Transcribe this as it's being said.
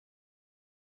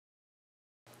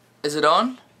Is it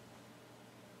on?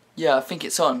 Yeah, I think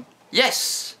it's on.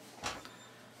 Yes!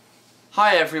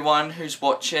 Hi everyone who's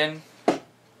watching.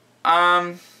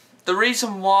 The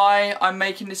reason why I'm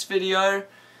making this video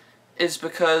is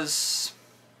because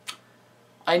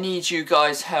I need you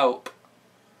guys' help.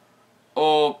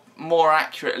 Or more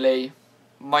accurately,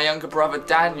 my younger brother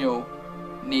Daniel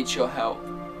needs your help.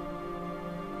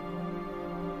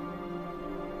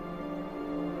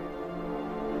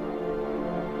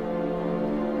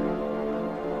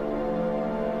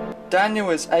 Daniel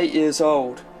is 8 years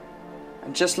old,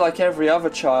 and just like every other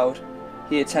child,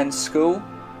 he attends school,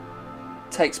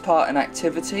 takes part in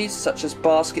activities such as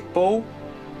basketball,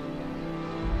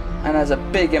 and has a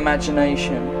big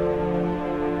imagination.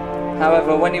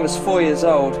 However, when he was 4 years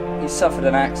old, he suffered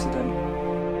an accident,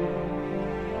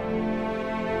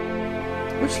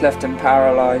 which left him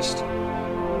paralysed.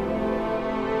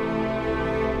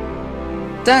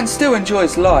 Dan still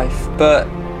enjoys life, but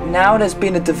now there's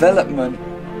been a development.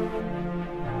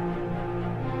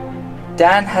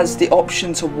 Dan has the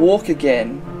option to walk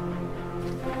again.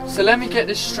 So let me get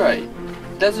this straight.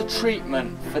 There's a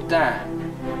treatment for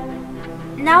Dan.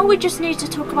 Now we just need to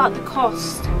talk about the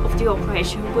cost of the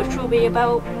operation, which will be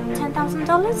about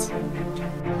 $10,000.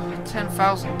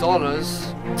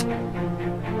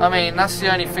 $10,000? I mean, that's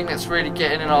the only thing that's really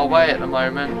getting in our way at the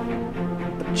moment.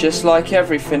 But just like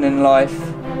everything in life,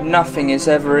 nothing is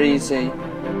ever easy.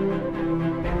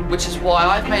 Which is why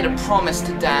I've made a promise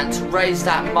to Dan to raise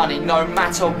that money no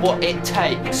matter what it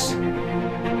takes.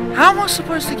 How am I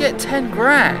supposed to get 10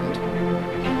 grand?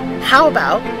 How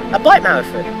about a bike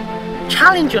marathon?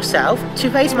 Challenge yourself to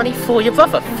raise money for your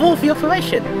brother for the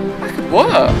operation. That could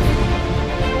work.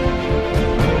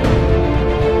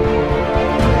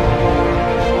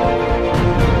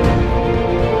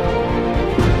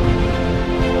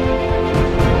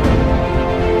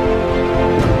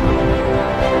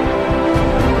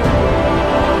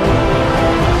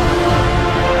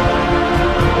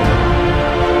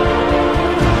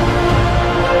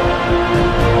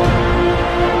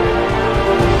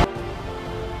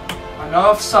 I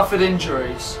know I've suffered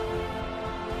injuries,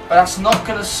 but that's not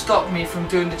going to stop me from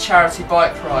doing the charity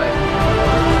bike ride.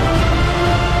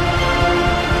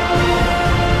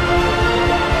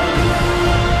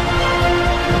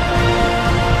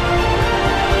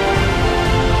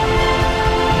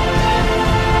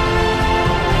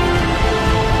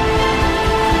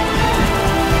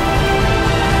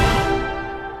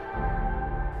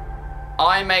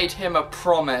 I made him a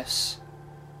promise.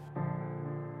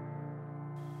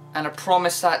 And a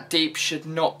promise that deep should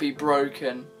not be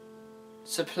broken.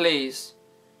 So please,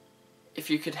 if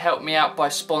you could help me out by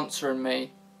sponsoring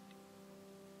me,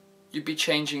 you'd be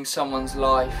changing someone's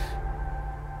life.